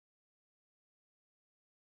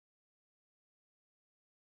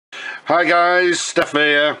Hi guys, Steph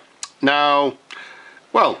here. Now,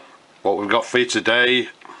 well, what we've got for you today,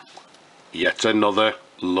 yet another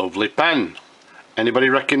lovely pen. Anybody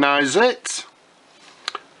recognise it?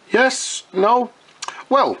 Yes? No?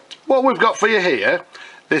 Well, what we've got for you here,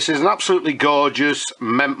 this is an absolutely gorgeous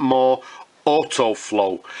Mentmore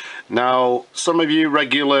Auto-Flow. Now, some of you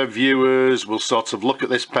regular viewers will sort of look at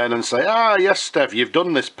this pen and say, ah yes Steph, you've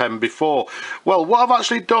done this pen before. Well, what I've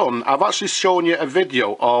actually done, I've actually shown you a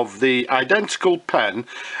video of the identical pen.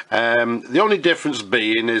 The only difference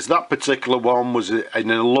being is that particular one was in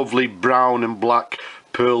a lovely brown and black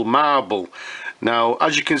pearl marble. Now,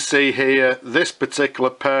 as you can see here, this particular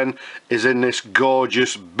pen is in this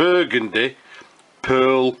gorgeous burgundy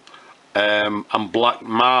pearl and black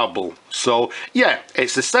marble. So yeah,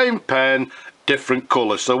 it's the same pen, different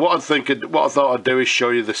colour. So what I thought I'd do is show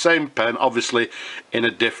you the same pen, obviously in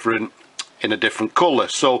a different colour.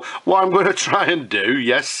 So what I'm going to try and do,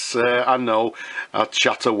 yes, I know I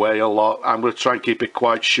chat away a lot, I'm going to try and keep it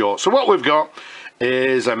quite short. So what we've got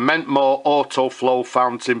is a Mentmore Auto-Flow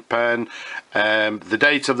fountain pen. The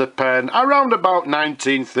date of the pen around about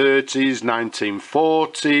 1930s,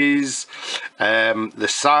 1940s. The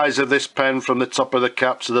size of this pen from the top of the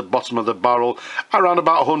cap to the bottom of the barrel around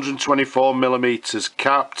about 124mm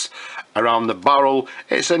capped. Around the barrel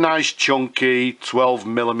it's a nice chunky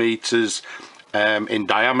 12mm in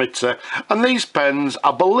diameter, and these pens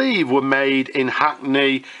I believe were made in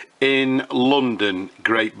Hackney in London,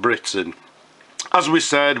 Great Britain. As we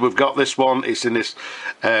said, we've got this one, it's in this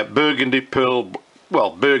burgundy pearl, well,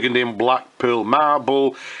 burgundy and black pearl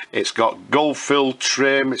marble. It's got gold fill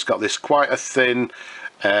trim, it's got this quite a thin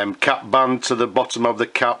cap band to the bottom of the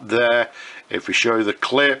cap there. If we show you the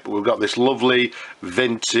clip, we've got this lovely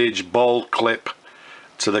vintage ball clip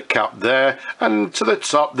to the cap there, and to the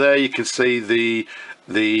top there you can see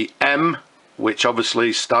the M, which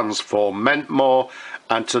obviously stands for Mentmore,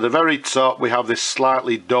 and to the very top we have this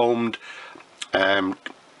slightly domed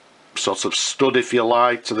sort of stud, if you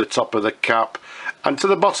like, to the top of the cap, and to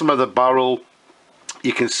the bottom of the barrel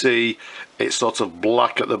you can see it's sort of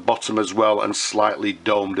black at the bottom as well and slightly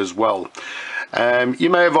domed as well. You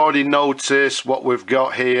may have already noticed what we've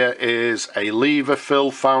got here is a lever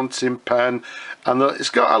fill fountain pen, and it's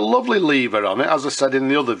got a lovely lever on it, as I said in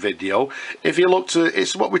the other video. If you look to,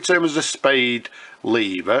 it's what we term as a spade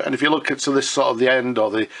lever, and if you look at to this sort of the end, or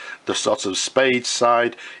the sort of spade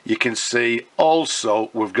side, you can see also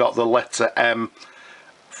we've got the letter M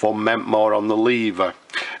for Mentmore on the lever.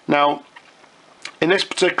 Now in this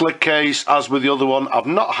particular case, as with the other one, I've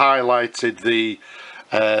not highlighted the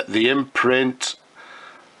imprint,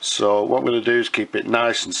 so what I'm going to do is keep it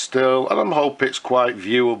nice and still, and I hope it's quite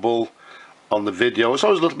viewable on the video. It's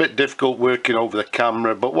always a little bit difficult working over the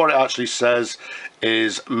camera, but what it actually says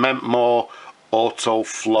is Mentmore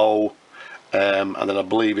Auto-Flow, and then I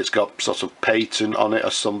believe it's got sort of patent on it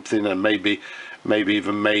or something, and maybe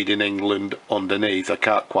even made in England underneath. I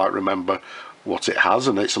can't quite remember what it has,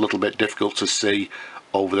 and it's a little bit difficult to see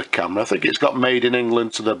over the camera. I think it's got made in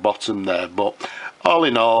England to the bottom there, but all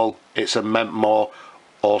in all it's a Mentmore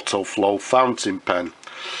Auto-Flow fountain pen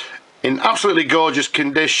in absolutely gorgeous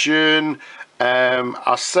condition.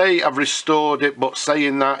 I say I've restored it, but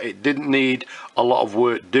saying that, it didn't need a lot of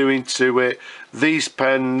work doing to it. These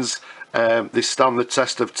pens, they stand the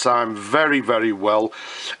test of time very, very well,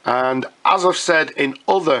 and as I've said in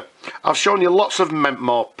other, I've shown you lots of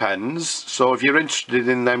Mentmore pens, so if you're interested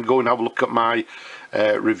in them, go and have a look at my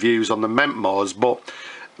reviews on the Mentmores. But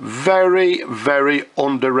very, very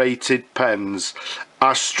underrated pens.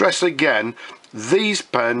 I stress again, these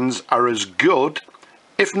pens are as good,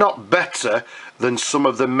 if not better, than some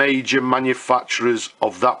of the major manufacturers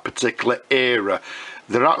of that particular era.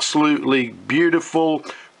 They're absolutely beautiful,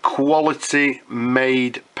 quality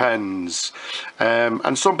made pens,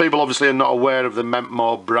 and some people obviously are not aware of the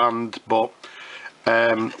Mentmore brand, but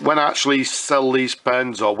when I actually sell these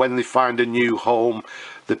pens, or when they find a new home,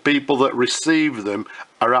 the people that receive them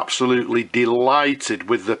are absolutely delighted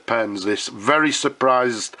with the pens. They're very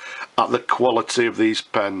surprised at the quality of these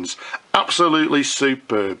pens. Absolutely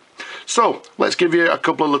superb. So let's give you a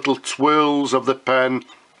couple of little twirls of the pen,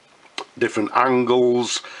 different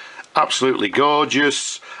angles. Absolutely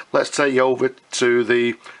gorgeous. Let's take you over to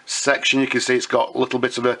the section. You can see it's got a little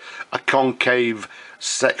bit of a concave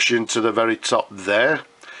section to the very top there.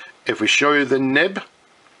 If we show you the nib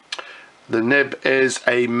is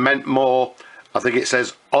a Mentmore, I think it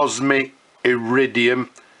says Osmi Iridium.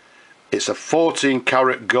 It's a 14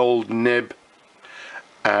 karat gold nib,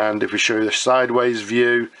 and if we show you the sideways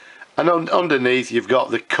view, and underneath you've got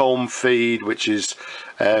the comb feed, which is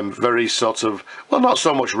very sort of, well, not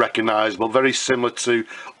so much recognisable, very similar to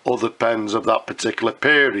other pens of that particular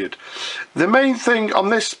period. The main thing on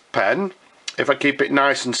this pen, if I keep it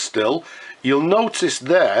nice and still, you'll notice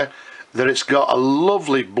there that it's got a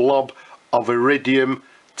lovely blob of iridium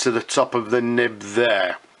to the top of the nib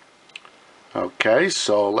there. Okay,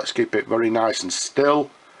 so let's keep it very nice and still.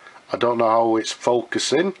 I don't know how it's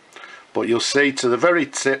focusing, but you'll see to the very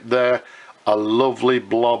tip there a lovely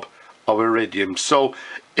blob of iridium. So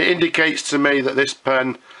it indicates to me that this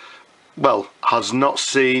pen, well, has not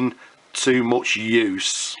seen too much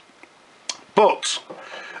use. But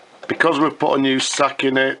because we've put a new sack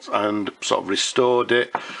in it and sort of restored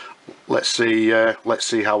it, let's see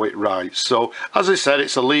how it writes. So as I said,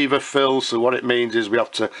 it's a lever fill, so what it means is we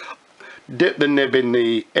have to dip the nib in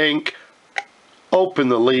the ink, open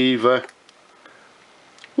the lever.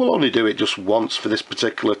 We'll only do it just once for this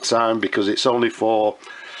particular time because it's only for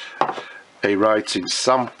a writing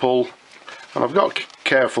sample, and I've got to be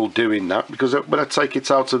careful doing that because when I take it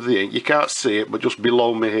out of the ink, you can't see it, but just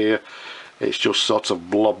below me here it's just sort of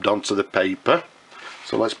blobbed onto the paper.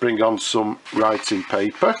 So let's bring on some writing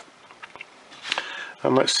paper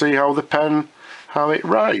and let's see how it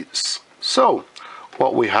writes. So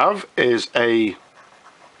what we have is a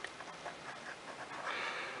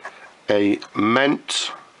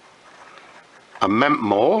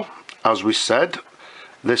Mentmore, as we said.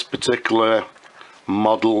 This particular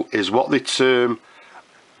model is what they term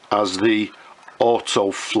as the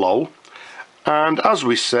Auto-Flow, and as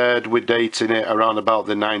we said, we're dating it around about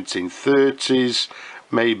the 1930s,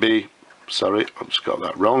 maybe, sorry, I've just got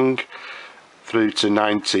that wrong, through to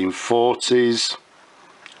 1940s.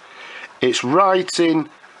 It's writing,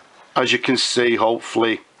 as you can see,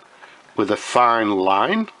 hopefully with a fine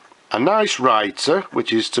line, a nice writer,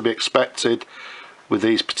 which is to be expected with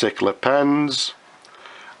these particular pens.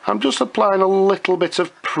 I'm just applying a little bit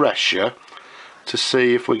of pressure to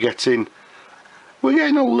see if we're getting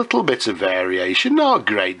a little bit of variation, not a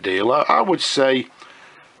great deal. I would say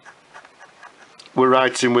we're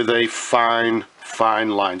writing with a fine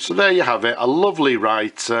line. So there you have it, a lovely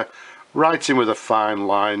writer, writing with a fine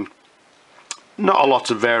line. Not a lot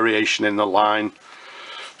of variation in the line.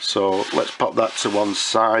 So let's pop that to one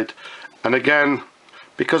side. And again,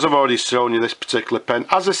 because I've already shown you this particular pen,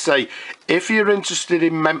 as I say, if you're interested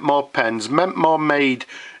in Mentmore pens, Mentmore made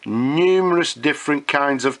numerous different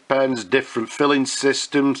kinds of pens, different filling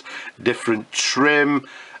systems, different trim.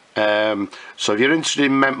 So if you're interested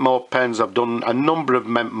in Mentmore pens, I've done a number of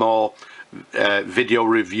Mentmore video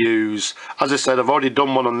reviews. As I said, I've already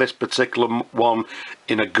done one on this particular one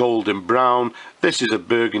in a golden brown. This is a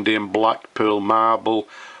burgundy and black pearl marble.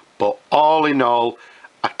 But all in all,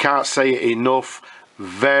 I can't say it enough,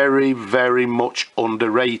 very, very much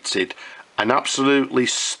underrated. An absolutely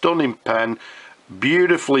stunning pen,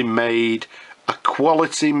 beautifully made, a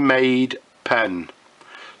quality made pen.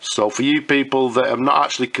 So for you people that have not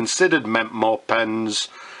actually considered Mentmore pens,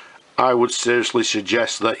 I would seriously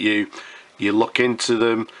suggest that you look into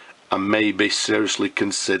them and maybe seriously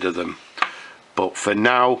consider them. But for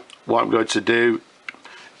now, what I'm going to do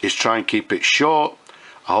is try and keep it short.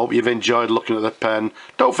 I hope you've enjoyed looking at the pen.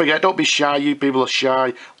 Don't forget, don't be shy. You people are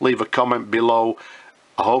shy. Leave a comment below.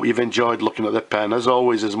 I hope you've enjoyed looking at the pen, as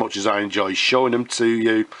always, as much as I enjoy showing them to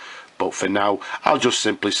you. But for now, I'll just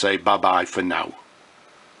simply say bye-bye for now.